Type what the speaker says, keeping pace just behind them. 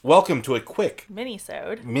Welcome to a quick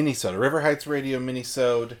Minisode, River Heights Radio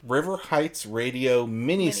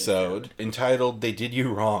minisode, entitled They Did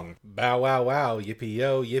You Wrong. Bow wow wow, yippee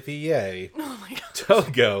yo, yippee yay. Oh my god.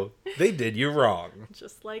 Togo, they did you wrong.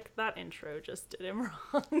 Just like that intro just did him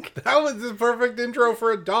wrong. That was the perfect intro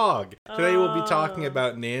for a dog. Today we'll be talking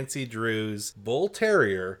about Nancy Drew's Bull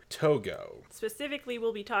Terrier, Togo. Specifically,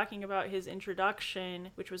 we'll be talking about his introduction,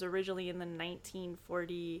 which was originally in the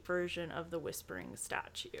 1940 version of the Whispering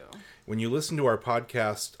Statue. When you listen to our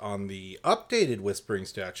podcast on the updated Whispering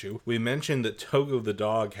Statue, we mentioned that Togo the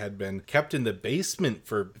dog had been kept in the basement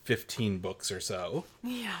for 15 books or so.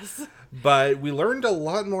 Yes. But we learned a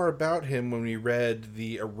lot more about him when we read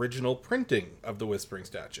the original printing of the Whispering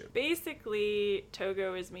Statue. Basically,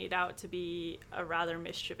 Togo is made out to be a rather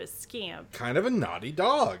mischievous scamp. Kind of a naughty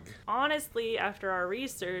dog. Honestly, after our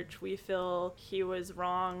research, we feel he was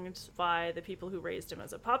wronged by the people who raised him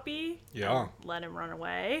as a puppy. Yeah. Let him run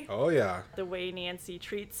away. Oh, yeah. The way Nancy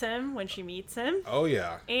treats him when she meets him. Oh,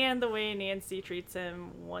 yeah. And the way Nancy treats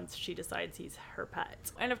him once she decides he's her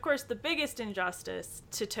pet. And of course, the biggest injustice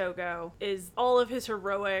to Togo is all of his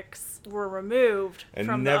heroics were removed and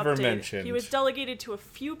from never the update. mentioned. He was delegated to a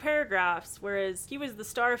few paragraphs, whereas he was the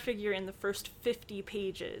star figure in the first 50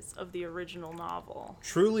 pages of the original novel.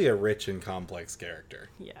 Truly a rich and complex character.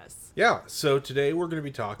 Yes. Yeah, so today we're going to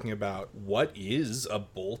be talking about what is a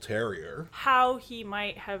bull terrier, how he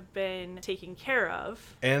might have been taken care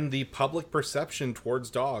of, and the public perception towards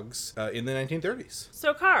dogs in the 1930s.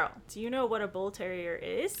 So Carl, do you know what a bull terrier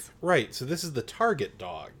is? Right, so this is the target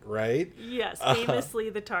dog, right? Yes, famously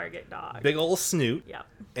the target dog. Big ol' snoot. Yep.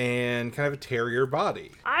 And kind of a terrier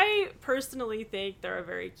body. I personally think they're a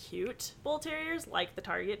very cute bull terriers, like the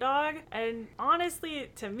target dog. And honestly,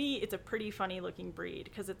 to me, it's a pretty funny looking breed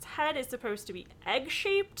because its head is supposed to be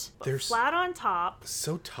egg-shaped, but flat on top.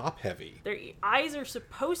 So top-heavy. Their eyes are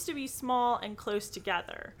supposed to be small and close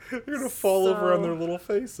together. They're going to fall over on their little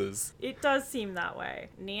faces. It does seem that way.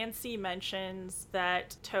 Nancy mentions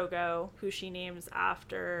that Togo, who she names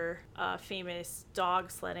after a famous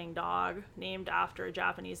dog sledding dog, named after a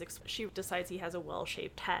Japanese, she decides he has a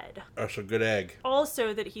well-shaped head. That's a good egg.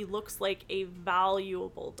 Also that he looks like a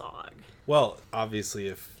valuable dog. Well, obviously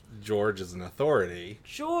if George is an authority.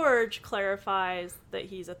 George clarifies that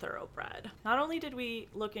he's a thoroughbred. Not only did we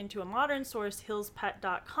look into a modern source,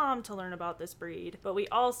 hillspet.com, to learn about this breed, but we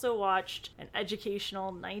also watched an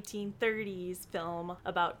educational 1930s film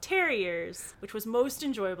about terriers, which was most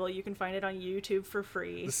enjoyable. You can find it on YouTube for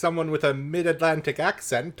free. Someone with a mid-Atlantic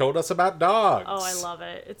accent told us about dogs. Oh, I love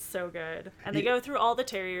it. It's so good. And they go through all the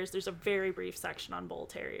terriers. There's a very brief section on bull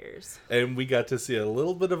terriers. And we got to see a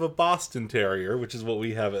little bit of a Boston Terrier, which is what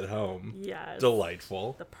we have at home. Yes.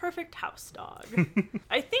 Delightful. The perfect house dog.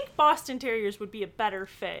 I think Boston Terriers would be a better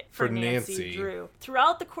fit for Nancy Drew.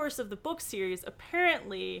 Throughout the course of the book series,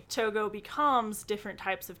 apparently Togo becomes different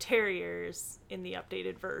types of terriers in the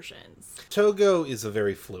updated versions. Togo is a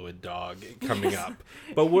very fluid dog coming up,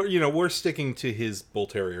 but we're sticking to his bull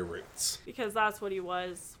terrier roots because that's what he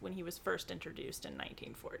was when he was first introduced in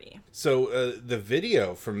 1940. So the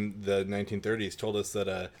video from the 1930s told us that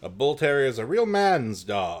a bull terrier is a real man's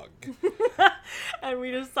dog. And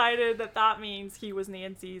we decided that means he was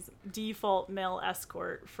Nancy's default male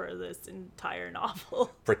escort for this entire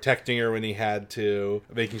novel. Protecting her when he had to,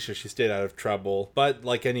 making sure she stayed out of trouble, but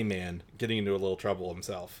like any man, getting into a little trouble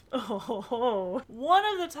himself. Oh, one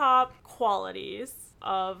of the top qualities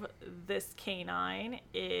of this canine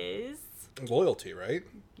is loyalty, right?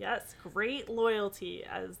 Yes, great loyalty,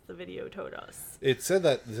 as the video told us. It said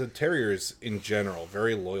that the terriers, in general,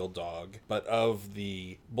 very loyal dog, but of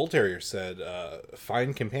the bull terrier said,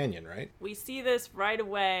 fine companion, right? We see this right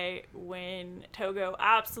away when Togo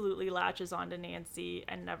absolutely latches onto Nancy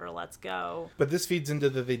and never lets go. But this feeds into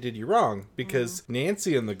the they did you wrong, because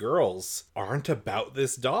Nancy and the girls aren't about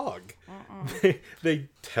this dog. They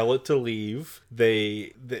tell it to leave.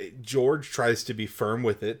 George tries to be firm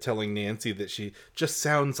with it, telling Nancy that she just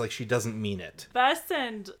sounds like she doesn't mean it. Bess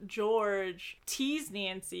and George tease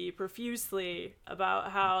Nancy profusely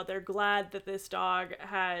about how they're glad that this dog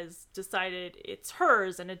has decided it's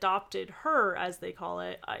hers and adopted her, as they call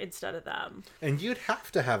it, instead of them. And you'd have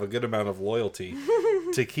to have a good amount of loyalty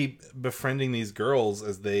to keep befriending these girls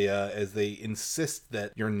as they insist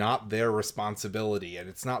that you're not their responsibility and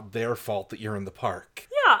it's not their fault that you're in the park.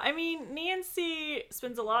 Yeah, I mean, Nancy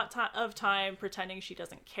spends a lot of time pretending she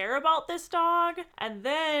doesn't care about this dog, and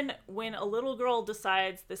then when a little girl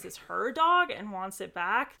decides this is her dog and wants it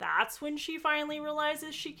back, that's when she finally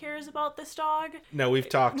realizes she cares about this dog. Now, we've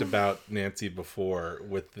talked about Nancy before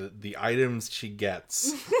with the items she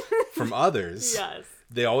gets from others. Yes.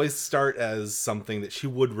 They always start as something that she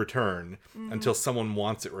would return until someone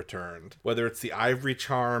wants it returned. Whether it's the ivory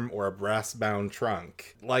charm or a brass-bound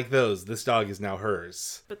trunk. Like those, this dog is now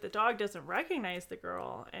hers. But the dog doesn't recognize the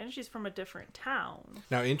girl, and she's from a different town.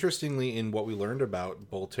 Now, interestingly, in what we learned about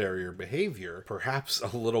Bull Terrier behavior, perhaps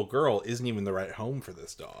a little girl isn't even the right home for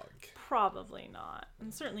this dog. Probably not.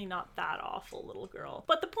 And certainly not that awful little girl.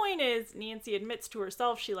 But the point is, Nancy admits to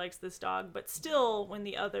herself she likes this dog, but still, when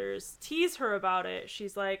the others tease her about it,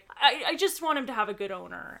 she's like, I just want him to have a good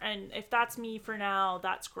owner. And if that's me for now,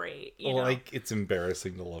 that's great. You know? Like, it's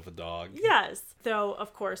embarrassing to love a dog. Yes. Though,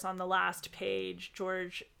 of course, on the last page,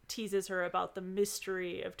 George teases her about the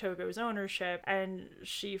mystery of Togo's ownership, and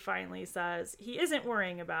she finally says, he isn't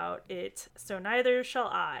worrying about it, so neither shall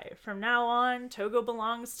I. From now on, Togo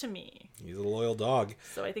belongs to me. He's a loyal dog.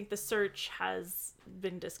 So I think the search has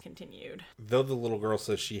been discontinued. Though the little girl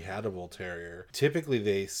says she had a bull terrier, typically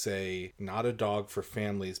they say not a dog for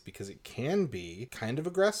families because it can be kind of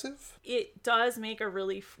aggressive. It does make a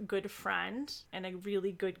really good friend and a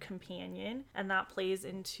really good companion, and that plays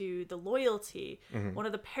into the loyalty. One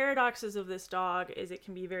of the paradoxes of this dog is it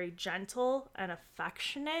can be very gentle and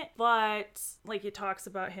affectionate, but like it talks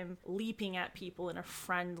about him leaping at people in a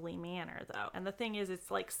friendly manner though. And the thing is,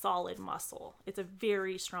 it's like solid muscle. It's a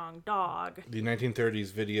very strong dog. The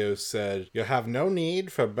 1930s video said, you'll have no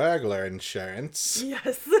need for burglar insurance.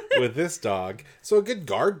 Yes. With this dog. So a good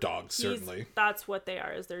guard dog, certainly. That's what they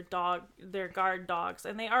are, is they're guard dogs.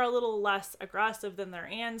 And they are a little less aggressive than their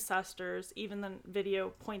ancestors. Even the video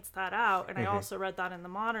points that out. And I also read that in the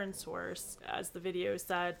modern source. As the video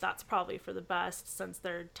said, that's probably for the best since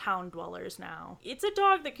they're town dwellers now. It's a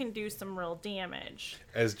dog that can do some real damage.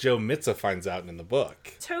 As Joe Mitza finds out in the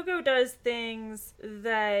book. Togo does things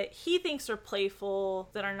that he thinks are playful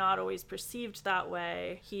that are not always perceived that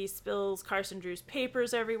way. He spills Carson Drew's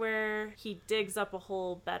papers everywhere. He digs up a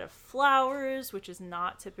whole bed of flowers, which is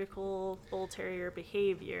not typical Bull Terrier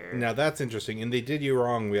behavior. Now that's interesting. In They Did You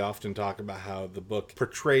Wrong, we often talk about how the book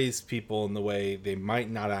portrays people in the way they might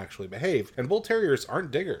not actually behave. And Bull Terriers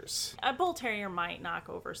aren't diggers. A Bull Terrier might knock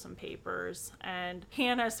over some papers. And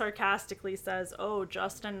Hannah sarcastically says, oh,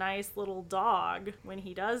 just a nice little dog when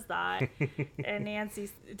he does that. And Nancy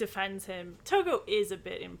defends him. Togo is a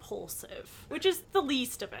bit impulsive, which is the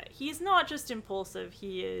least of it. He's not just impulsive,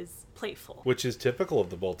 he is playful. Which is typical of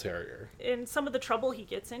the Bull Terrier. And some of the trouble he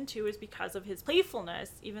gets into is because of his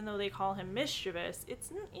playfulness. Even though they call him mischievous,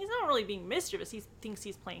 he's not really being mischievous. He thinks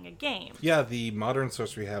he's playing a game. Yeah, the modern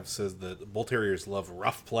source we have says that Bull Terriers love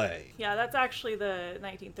rough play. Yeah, that's actually the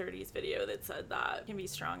 1930s video that said that. Can be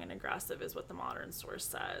strong and aggressive is what the modern source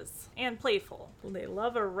says. And playful. They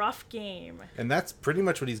love a rough game. And that's pretty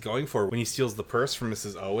much what he's going for when he steals the purse from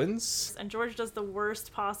Mrs. Owens. And George does the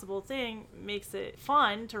worst possible thing, makes it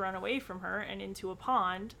fun to run away from her and into a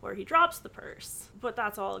pond where he drops the purse. But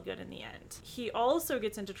that's all good in the end. He also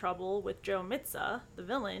gets into trouble with Joe Mitza, the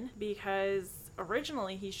villain, because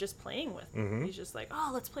originally he's just playing with him. He's just like,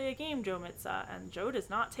 oh, let's play a game, Joe Mitza. And Joe does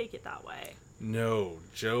not take it that way. No,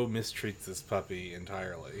 Joe mistreats this puppy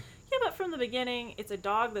entirely. Yeah, but from the beginning, it's a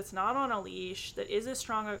dog that's not on a leash, that is a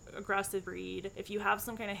strong, aggressive breed. If you have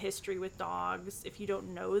some kind of history with dogs, if you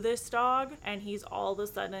don't know this dog, and he's all of a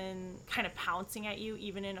sudden kind of pouncing at you,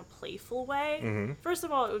 even in a playful way, first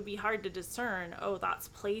of all, it would be hard to discern, oh, that's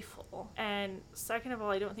playful. And second of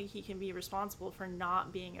all, I don't think he can be responsible for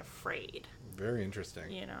not being afraid. Very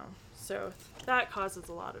interesting. You know, so that causes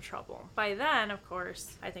a lot of trouble. By then, of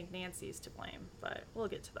course, I think Nancy's to blame, but we'll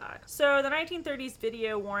get to that. So the 1930s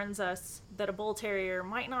video warns us that a Bull Terrier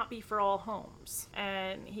might not be for all homes.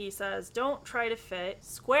 And he says, don't try to fit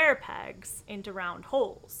square pegs into round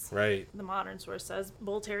holes. Right. The modern source says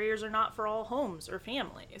Bull Terriers are not for all homes or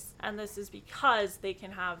families. And this is because they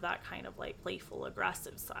can have that kind of like playful,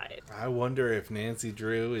 aggressive side. I wonder if Nancy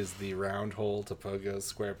Drew is the round hole to Pogo's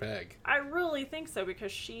square peg. I really think so,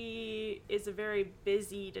 because she is a very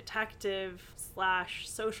busy detective /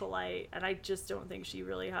 socialite, and I just don't think she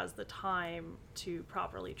really has the time to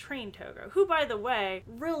properly train Togo, who, by the way,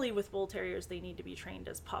 really with Bull Terriers, they need to be trained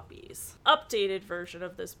as puppies. Updated version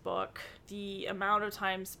of this book, the amount of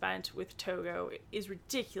time spent with Togo is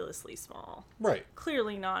ridiculously small. Right.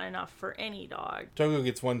 Clearly not enough for any dog. Togo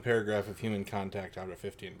gets one paragraph of human contact out of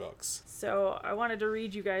 15 books. So I wanted to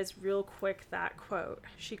read you guys real quick that quote.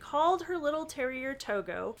 She called her little terrier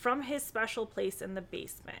Togo from from his special place in the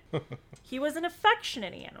basement. He was an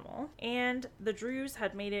affectionate animal, and the Drews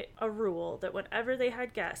had made it a rule that whenever they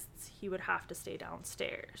had guests, he would have to stay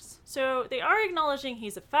downstairs. So they are acknowledging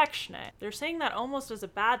he's affectionate. They're saying that almost as a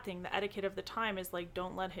bad thing. The etiquette of the time is like,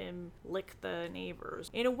 don't let him lick the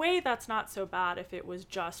neighbors. In a way, that's not so bad if it was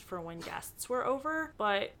just for when guests were over,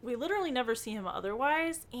 but we literally never see him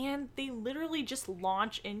otherwise, and they literally just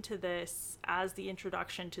launch into this as the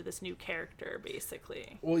introduction to this new character,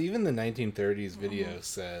 basically. Well, even the 1930s video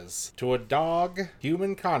says, to a dog,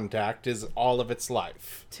 human contact is all of its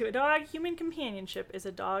life. To a dog, human companionship is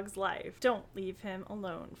a dog's life. Don't leave him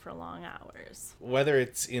alone for long hours. Whether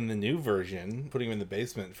it's in the new version, putting him in the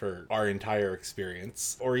basement for our entire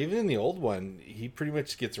experience, or even in the old one, he pretty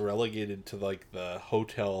much gets relegated to like the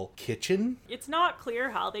hotel kitchen. It's not clear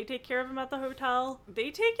how they take care of him at the hotel.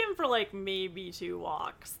 They take him for like maybe 2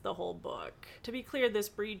 walks the whole book. To be clear, this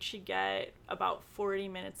breed should get about 40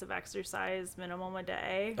 minutes of exercise minimum a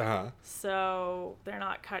day. So they're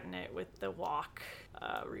not cutting it with the walk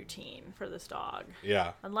routine for this dog.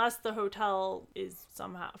 Yeah. Unless the hotel is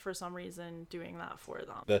somehow, for some reason, doing that for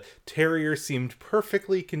them. The terrier seemed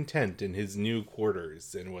perfectly content in his new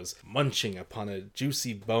quarters and was munching upon a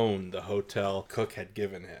juicy bone the hotel cook had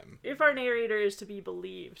given him. If our narrator is to be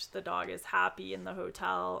believed, the dog is happy in the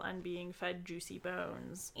hotel and being fed juicy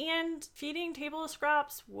bones. And feeding table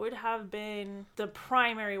scraps would have been the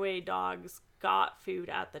primary way dogs got food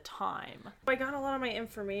at the time. I got a lot of my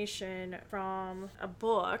information from a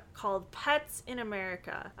book called Pets in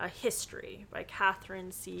America, A History by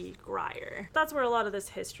Catherine C. Grier. That's where a lot of this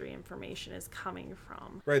history information is coming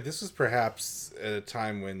from. Right, this was perhaps at a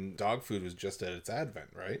time when dog food was just at its advent,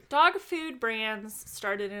 right? Dog food brands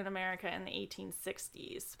started in America in the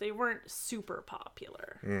 1860s. They weren't super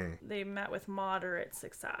popular. They met with moderate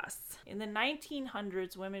success. In the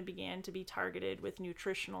 1900s, women began to be targeted with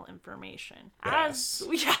nutritional information. As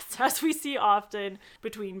we see often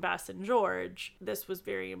between Bess and George, this was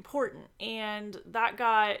very important. And that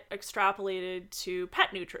got extrapolated to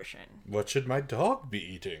pet nutrition. What should my dog be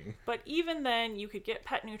eating? But even then, you could get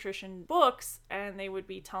pet nutrition books, and they would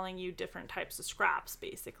be telling you different types of scraps,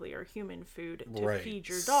 basically, or human food to feed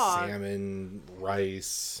your dog. Salmon,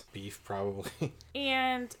 rice, beef, probably.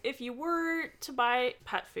 And if you were to buy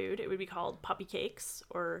pet food, it would be called puppy cakes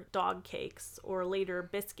or dog cakes or later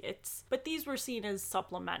biscuits. But these were seen as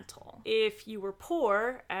supplemental. If you were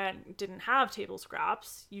poor and didn't have table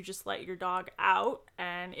scraps, you just let your dog out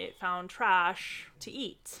and it found trash to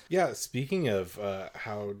eat. Yeah, speaking of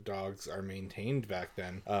how dogs are maintained back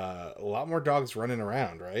then, a lot more dogs running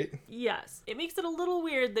around, right? Yes. It makes it a little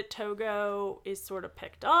weird that Togo is sort of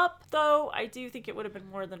picked up, though I do think it would have been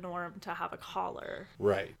more the norm to have a collar.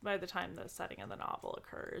 Right. By the time the setting of the novel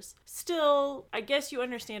occurs. Still, I guess you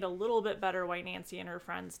understand a little bit better why Nancy and her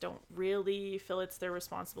friends don't really feel it's their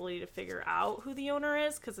responsibility to figure out who the owner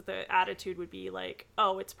is, because the attitude would be like,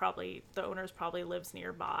 oh, it's probably, the owner's probably lives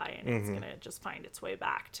nearby and it's gonna just find its way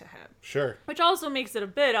back to him. Sure. Which also makes it a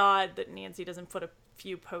bit odd that Nancy doesn't put a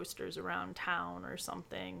few posters around town or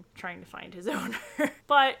something trying to find his owner.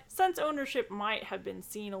 But since ownership might have been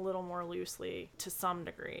seen a little more loosely to some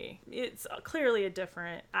degree, it's clearly a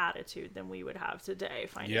different attitude than we would have today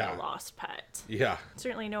finding a lost pet. Yeah.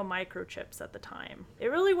 Certainly no microchips at the time. It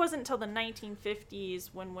really wasn't until the 1950s,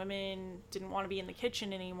 when women didn't want to be in the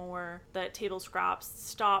kitchen anymore, that table scraps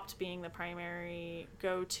stopped being the primary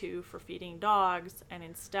go-to for feeding dogs, and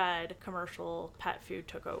instead commercial pet food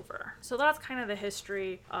took over. So that's kind of the history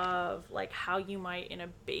of like how you might in a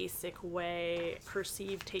basic way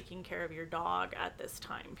perceive taking care of your dog at this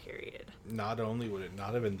time period. Not only would it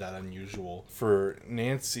not have been that unusual for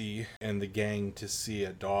Nancy and the gang to see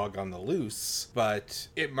a dog on the loose, but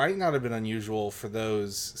it might not have been unusual for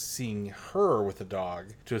those seeing her with a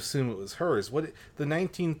dog to assume it was hers. What the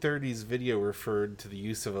 1930s video referred to the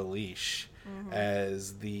use of a leash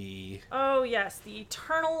as the... Oh, yes, the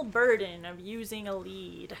eternal burden of using a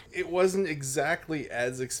lead. It wasn't exactly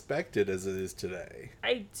as expected as it is today.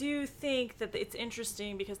 I do think that it's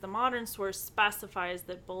interesting because the modern source specifies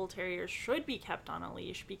that bull terriers should be kept on a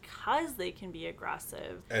leash because they can be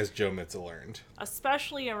aggressive. As Joe Mitza learned.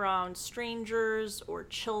 Especially around strangers or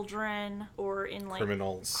children or in like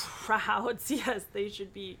criminals. Crowds. Yes, they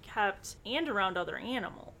should be kept, and around other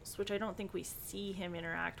animals, which I don't think we see him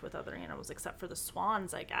interact with other animals except for the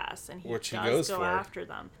swans, I guess, and he does go after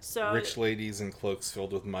them. So rich ladies in cloaks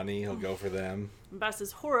filled with money, he'll go for them. Bess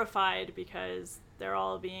is horrified because they're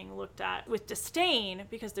all being looked at with disdain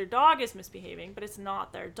because their dog is misbehaving, but it's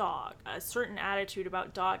not their dog. A certain attitude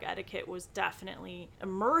about dog etiquette was definitely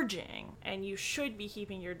emerging, and you should be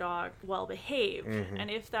keeping your dog well behaved. And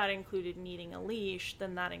if that included needing a leash,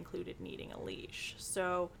 then that included needing a leash.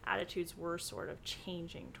 So attitudes were sort of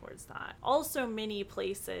changing towards that. Also, many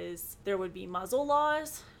places there would be muzzle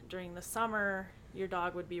laws. During the summer, your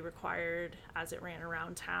dog would be required, as it ran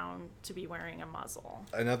around town, to be wearing a muzzle.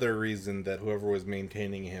 Another reason that whoever was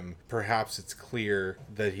maintaining him, perhaps it's clear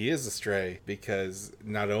that he is a stray, because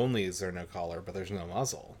not only is there no collar, but there's no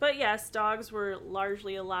muzzle. But yes, dogs were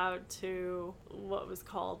largely allowed to what was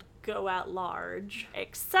called go at large,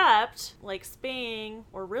 except like spaying,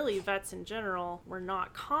 or really vets in general, were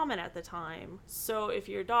not common at the time. So if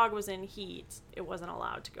your dog was in heat, it wasn't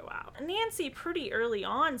allowed to go out. Nancy pretty early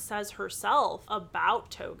on says herself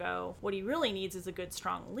about Togo, what he really needs is a good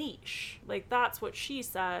strong leash. Like, that's what she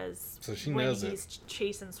says. So she when knows he's it.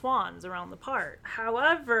 chasing swans around the park.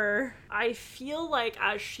 However, I feel like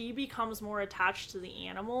as she becomes more attached to the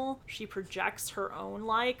animal, she projects her own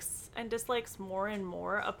likes and dislikes more and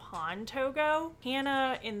more upon Togo.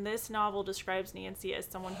 Hannah in this novel describes Nancy as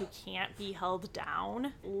someone who can't be held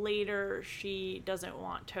down. Later, she doesn't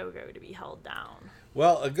want Togo to be held down.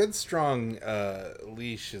 Well, a good strong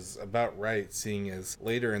leash is about right, seeing as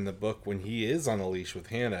later in the book when he is on a leash with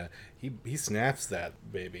Hannah, he snaps that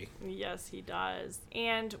baby. Yes, he does.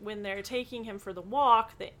 And when they're taking him for the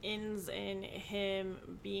walk that ends in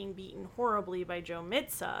him being beaten horribly by Joe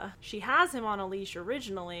Mitza, she has him on a leash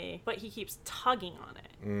originally, but he keeps tugging on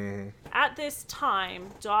it. At this time,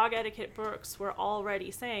 dog etiquette books were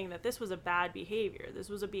already saying that this was a bad behavior. This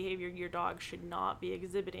was a behavior your dog should not be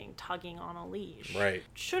exhibiting, tugging on a leash. Right.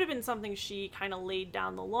 Should have been something she kind of laid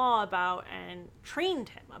down the law about and trained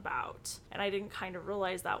him about. And I didn't kind of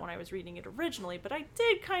realize that when I was reading it originally, but I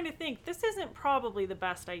did kind of think this isn't probably the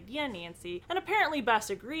best idea, Nancy. And apparently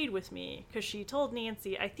Bess agreed with me, because she told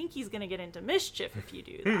Nancy, I think he's going to get into mischief if you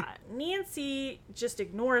do that. Nancy just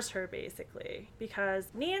ignores her, basically, because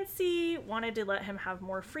Nancy wanted to let him have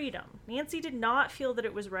more freedom. Nancy did not feel that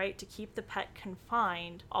it was right to keep the pet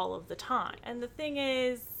confined all of the time. And the thing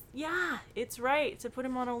is, yeah, it's right to put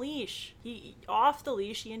him on a leash. Off the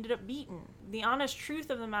leash, he ended up beaten. The honest truth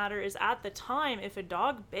of the matter is, at the time, if a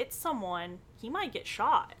dog bit someone, he might get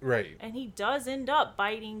shot. Right. And he does end up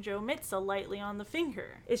biting Joe Mitza lightly on the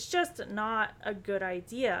finger. It's just not a good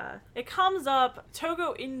idea. It comes up,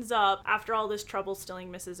 Togo ends up, after all this trouble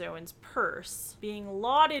stealing Mrs. Owen's purse, being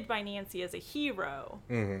lauded by Nancy as a hero.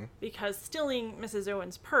 Because stealing Mrs.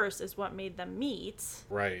 Owen's purse is what made them meet.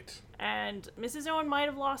 Right. And Mrs. Owen might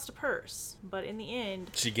have lost a purse, but in the end,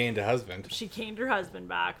 She gained a husband. she gained her husband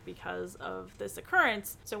back because of this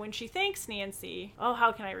occurrence. So when she thanks Nancy, oh,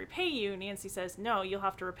 how can I repay you? Nancy says, no, you'll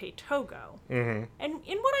have to repay Togo. And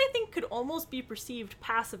in what I think could almost be perceived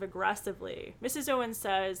passive-aggressively, Mrs. Owen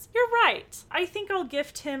says, you're right. I think I'll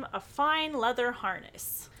gift him a fine leather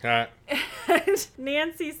harness. And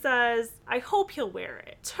Nancy says, I hope he'll wear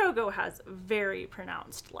it. Togo has very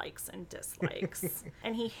pronounced likes and dislikes,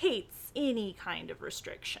 and he hates any kind of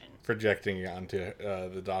restriction. Projecting it onto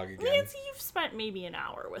the dog again. Nancy, you've spent maybe an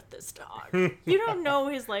hour with this dog. You don't know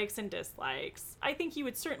his likes and dislikes. I think he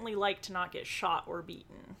would certainly like to not get shot or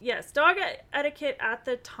beaten. Yes, dog etiquette at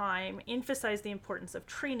the time emphasized the importance of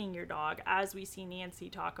training your dog, as we see Nancy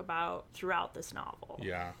talk about throughout this novel.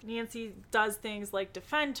 Yeah. Nancy does things like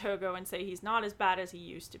defend Togo and say he's not as bad as he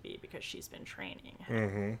used to be because she's been training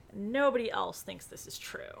him. Nobody else thinks this is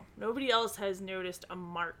true. Nobody else has noticed a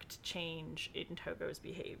marked change in Togo's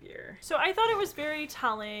behavior. So I thought it was very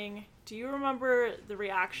telling. Do you remember the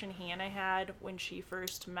reaction Hannah had when she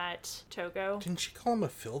first met Togo? Didn't she call him a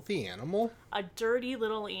filthy animal? A dirty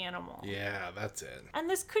little animal. Yeah, that's it. And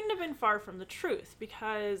this couldn't have been far from the truth,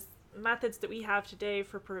 because methods that we have today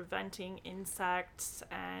for preventing insects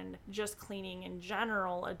and just cleaning in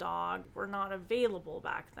general a dog were not available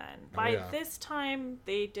back then. By this time,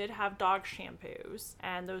 they did have dog shampoos,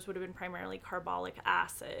 and those would have been primarily carbolic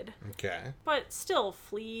acid. Okay. But still,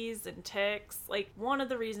 fleas and ticks, like, one of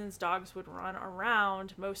the reasons dogs would run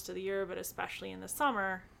around most of the year, but especially in the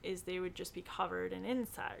summer, is they would just be covered in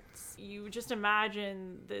insects. You just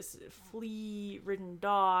imagine this flea-ridden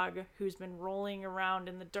dog who's been rolling around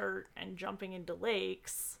in the dirt dirt and jumping into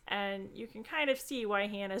lakes. And you can kind of see why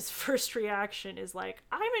Hannah's first reaction is like,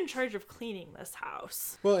 I'm in charge of cleaning this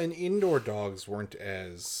house. Well, and indoor dogs weren't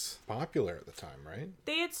as popular at the time, right?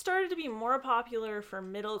 They had started to be more popular for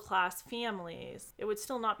middle-class families. It would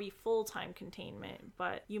still not be full-time containment,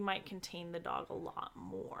 but you might contain the dog a lot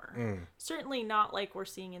more. Certainly not like we're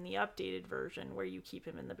seeing in the updated version where you keep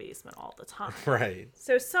him in the basement all the time. Right.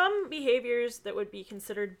 So some behaviors that would be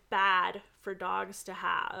considered bad for dogs to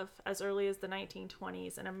have as early as the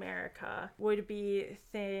 1920s in America would be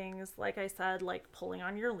things, like I said, like pulling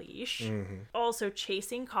on your leash, also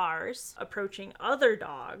chasing cars, approaching other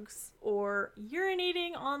dogs, or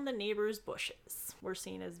urinating on the neighbor's bushes were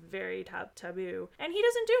seen as very taboo. And he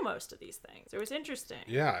doesn't do most of these things. It was interesting.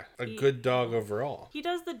 Yeah, good dog overall. He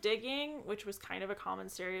does the digging, which was kind of a common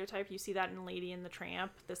stereotype. You see that in Lady and the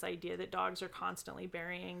Tramp, this idea that dogs are constantly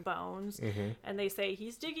burying bones. And they say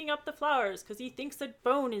he's digging up the flowers because he thinks a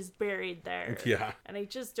bone is buried there. Yeah. And I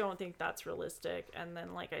just don't think that's realistic. And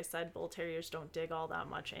then, like I said, bull terriers don't dig all that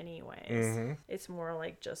much anyways. It's more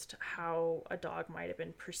like just how a dog might have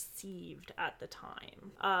been perceived at the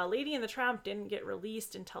time. Lady and the Tramp didn't get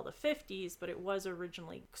released until the 50s, but it was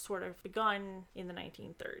originally sort of begun in the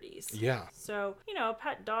 1930s. Yeah. So, you know,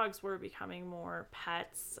 pet dogs were becoming more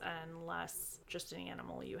pets and less just an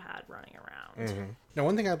animal you had running around. Now,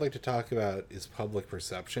 one thing I'd like to talk about is public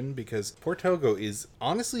perception, because poor Togo is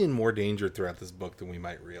honestly in more danger throughout this book than we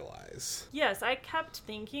might realize. Yes, I kept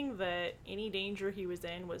thinking that any danger he was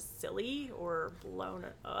in was silly or blown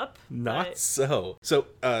up. Not so. So,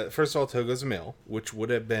 first of all, Togo's a male, which would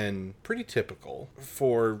have been pretty typical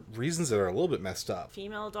for reasons that are a little bit messed up.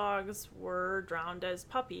 Female dogs were drowned as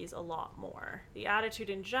puppies a lot more. The attitude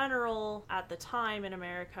in general at the time in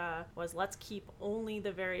America was, let's keep only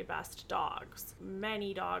the very best dogs.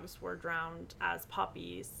 Many dogs were drowned as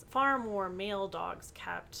puppies. Far more male dogs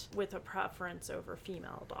kept, with a preference over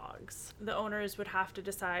female dogs. The owners would have to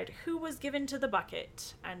decide who was given to the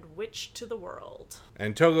bucket and which to the world.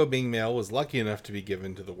 And Togo, being male, was lucky enough to be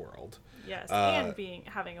given to the world. Yes, and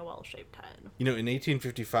having a well-shaped head. You know, in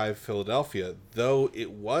 1855 Philadelphia, though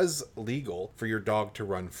it was legal for your dog to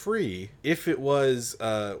run free, if it was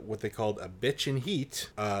what they called a bitch in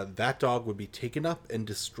heat, that dog would be taken up and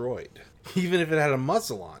destroyed, even if it had a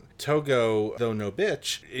muzzle on. Togo, though no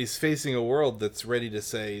bitch, is facing a world that's ready to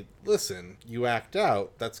say, listen, you act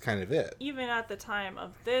out, that's kind of it. Even at the time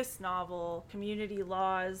of this novel, community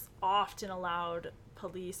laws often allowed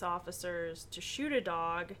police officers to shoot a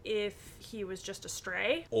dog if he was just a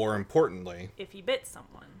stray. Or importantly, if he bit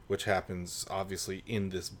someone. Which happens, obviously, in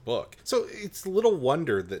this book. So it's little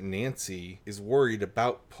wonder that Nancy is worried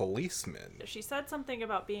about policemen. She said something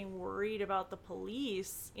about being worried about the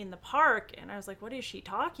police in the park, and I was like, what is she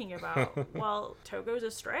talking about? Well, Togo's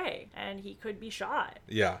a stray, and he could be shot.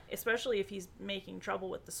 Yeah. Especially if he's making trouble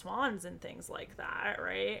with the swans and things like that,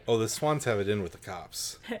 right? Oh, the swans have it in with the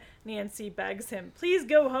cops. Nancy begs him, please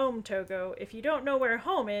go home, Togo. If you don't know where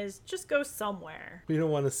home is, just go somewhere. We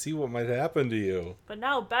don't want to see what might happen to you. But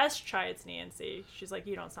now Bess chides Nancy. She's like,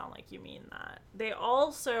 you don't sound like you mean that. They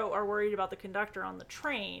also are worried about the conductor on the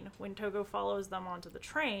train. When Togo follows them onto the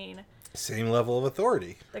train, same level of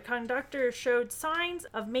authority. The conductor showed signs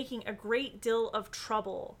of making a great deal of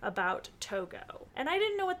trouble about Togo. And I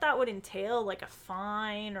didn't know what that would entail, like a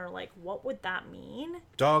fine, or like what would that mean?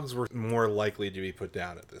 Dogs were more likely to be put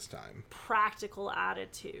down at this time. Practical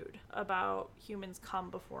attitude about humans come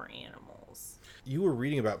before animals. You were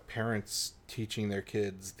reading about parents teaching their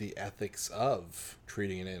kids the ethics of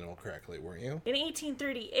treating an animal correctly, weren't you? In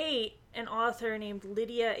 1838, an author named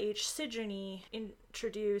Lydia H. Sigourney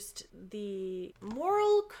introduced the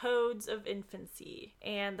moral codes of infancy.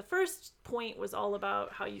 And the first point was all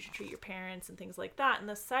about how you should treat your parents and things like that. And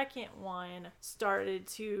the second one started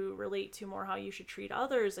to relate to more how you should treat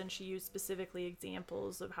others. And she used specifically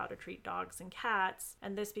examples of how to treat dogs and cats.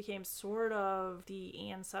 And this became sort of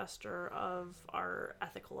the ancestor of our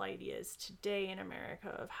ethical ideas today in America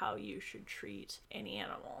of how you should treat an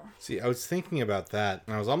animal. See, I was thinking about that,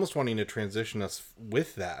 and I was almost wanting to transition us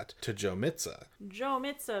with that to Joe Mitza. Joe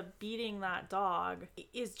Mitza beating that dog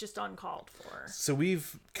is just uncalled for. So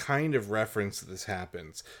we've kind of referenced that this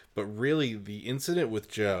happens, but really the incident with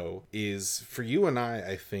Joe is, for you and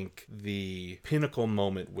I think, the pinnacle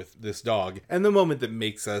moment with this dog, and the moment that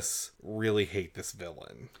makes us really hate this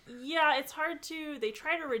villain. Yeah, it's hard to... They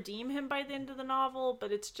try to redeem him by the end of the novel,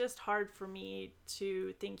 but it's just hard for me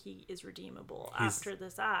to think he is redeemable after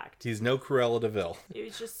this act. He's no Cruella de Vil. It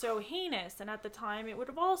was just so heinous, and at the time it would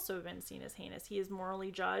have also been seen as heinous. He is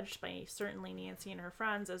morally judged by certainly Nancy and her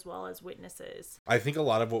friends as well as witnesses. I think a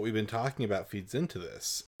lot of what we've been talking about feeds into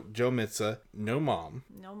this. Joe Mitza, no mom.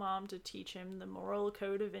 No mom to teach him the moral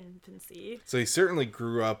code of infancy. So he certainly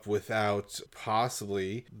grew up without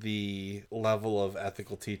possibly the level of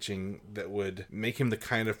ethical teaching that would make him the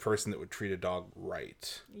kind of person that would treat a dog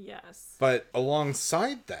right. Yes. But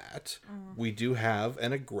alongside that, we do have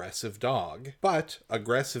an aggressive dog. But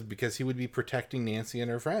aggressive because he would be protecting Nancy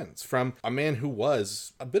and her friends from a man who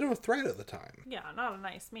was a bit of a threat at the time. Yeah, not a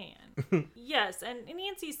nice man. Yes, and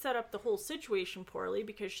Nancy set up the whole situation poorly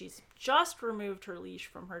because she's just removed her leash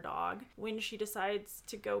from her dog when she decides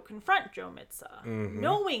to go confront Joe Mitza.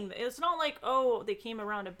 Knowing that it's not like, oh, they came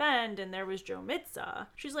around a bend and there was Joe Mitza.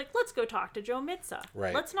 She's like, let's go talk to Joe Mitza.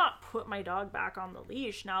 Right. Let's not put my dog back on the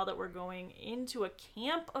leash now that we're going into a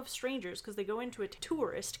camp of strangers, because they go into a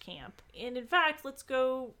tourist camp. And in fact, let's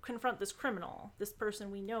go confront this criminal. This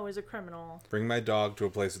person we know is a criminal. Bring my dog to a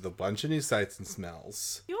place with a bunch of new sights and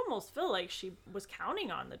smells. You almost feel like she was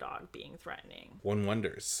counting on the dog being threatening. One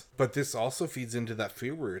wonders. But this also feeds into that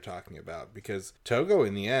fear we were talking about, because Togo,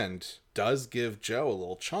 in the end, does give Joe a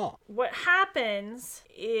little chomp. What happens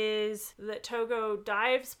is that Togo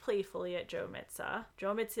dives playfully at Joe Mitza.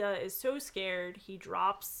 Joe Mitza is so scared, he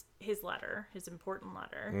drops his letter, his important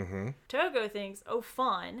letter. Togo thinks, oh,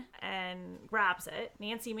 fun, and grabs it.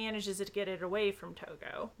 Nancy manages to get it away from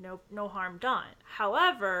Togo. No harm done.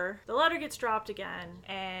 However, the letter gets dropped again,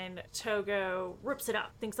 and Togo rips it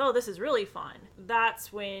up. Thinks, oh, this is really fun.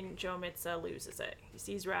 That's when Joe Mitza loses it. He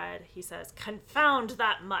sees red. He says, confound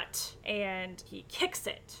that mutt. And he kicks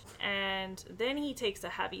it. And then he takes a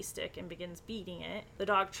heavy stick and begins beating it. The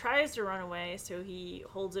dog tries to run away, so he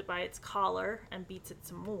holds it by its collar and beats it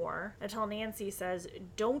some more, until Nancy says,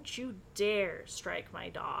 don't you dare strike my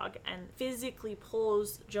dog, and physically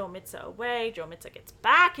pulls Joe Mitza away. Joe Mitza gets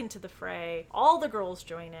back into the fray. All the girls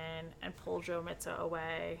join in and pull Joe Mitza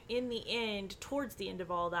away. In the end, towards the end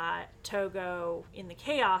of all that, Togo, in the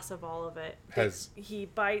chaos of all of it, he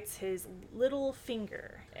bites his little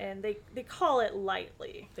finger, and they call it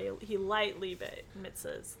lightly. He lightly bit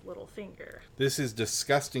Mitza's little finger. This is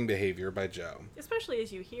disgusting behavior by Joe. Especially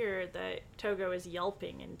as you hear that Togo is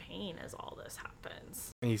yelping in pain as all this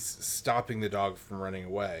happens. He's stopping the dog from running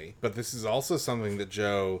away. But this is also something that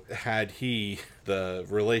Joe, had the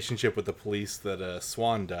relationship with the police that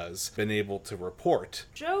Swan does, been able to report.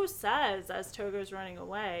 Joe says, as Togo's running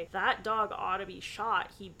away, that dog ought to be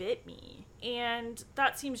shot. He bit me. And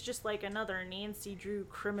that seems just like another Nancy Drew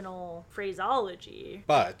criminal phraseology.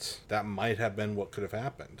 But that might have been what could have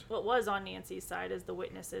happened. What was on Nancy's side is the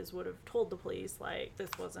witnesses would have told the police, like, this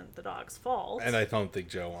wasn't the dog's fault. And I don't think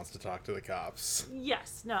Joe wants to talk to the cops.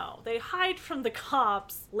 Yes, no. They hide from the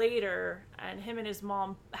cops later, and him and his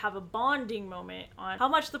mom have a bonding moment on how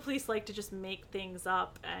much the police like to just make things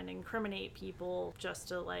up and incriminate people just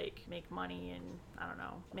to, like, make money and, I don't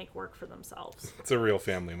know, make work for themselves. It's a real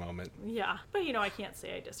family moment. Yeah. But, I can't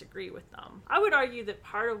say I disagree with them. I would argue that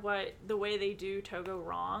part of the way they do Togo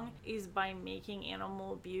wrong is by making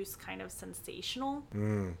animal abuse kind of sensational.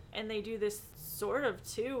 And they do this sort of,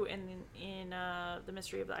 too, in The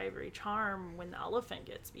Mystery of the Ivory Charm when the elephant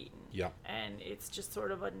gets beaten. Yeah. And it's just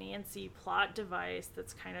sort of a Nancy plot device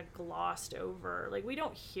that's kind of glossed over. Like, we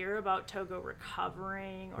don't hear about Togo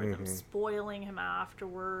recovering or them spoiling him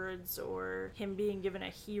afterwards or him being given a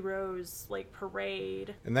hero's, like,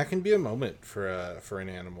 parade. And that can be a moment for an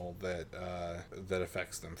animal that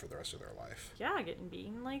affects them for the rest of their life. Yeah, getting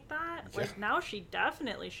beaten like that. Yeah. Like, now she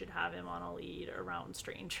definitely should have him on a lead around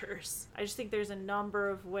strangers. I just think there's a number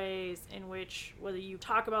of ways in which, whether you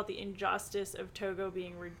talk about the injustice of Togo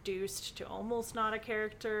being reduced to almost not a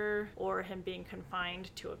character, or him being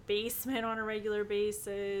confined to a basement on a regular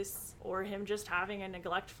basis, or him just having a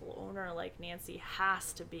neglectful owner like Nancy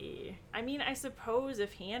has to be. I mean, I suppose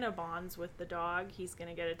if Hannah bonds with the dog, he's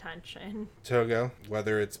gonna get attention. Togo,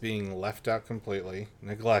 whether it's being left out completely,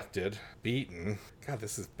 neglected, beaten, God,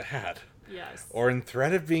 this is bad. Yes. Or in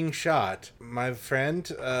threat of being shot, my friend,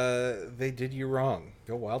 they did you wrong.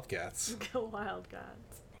 Go Wildcats. Go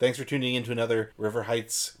Wildcats. Thanks for tuning in to another River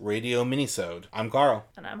Heights radio minisode. I'm Carl.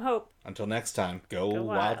 And I'm Hope. Until next time, go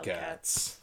Wildcats.